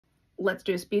let's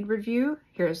do a speed review.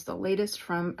 Here's the latest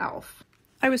from Elf.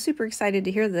 I was super excited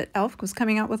to hear that Elf was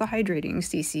coming out with a hydrating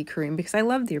CC cream because I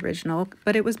love the original,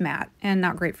 but it was matte and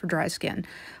not great for dry skin.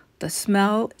 The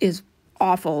smell is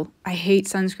awful. I hate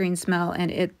sunscreen smell, and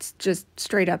it's just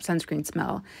straight up sunscreen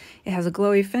smell. It has a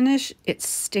glowy finish, it's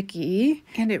sticky,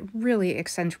 and it really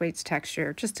accentuates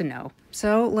texture, just to know.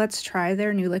 So let's try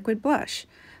their new liquid blush.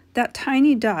 That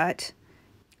tiny dot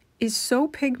is so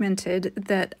pigmented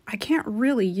that I can't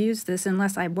really use this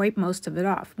unless I wipe most of it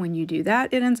off. When you do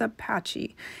that, it ends up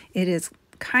patchy. It is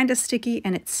kind of sticky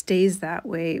and it stays that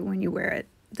way when you wear it.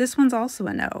 This one's also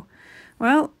a no.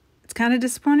 Well, it's kind of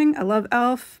disappointing. I love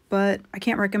Elf, but I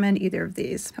can't recommend either of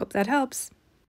these. Hope that helps.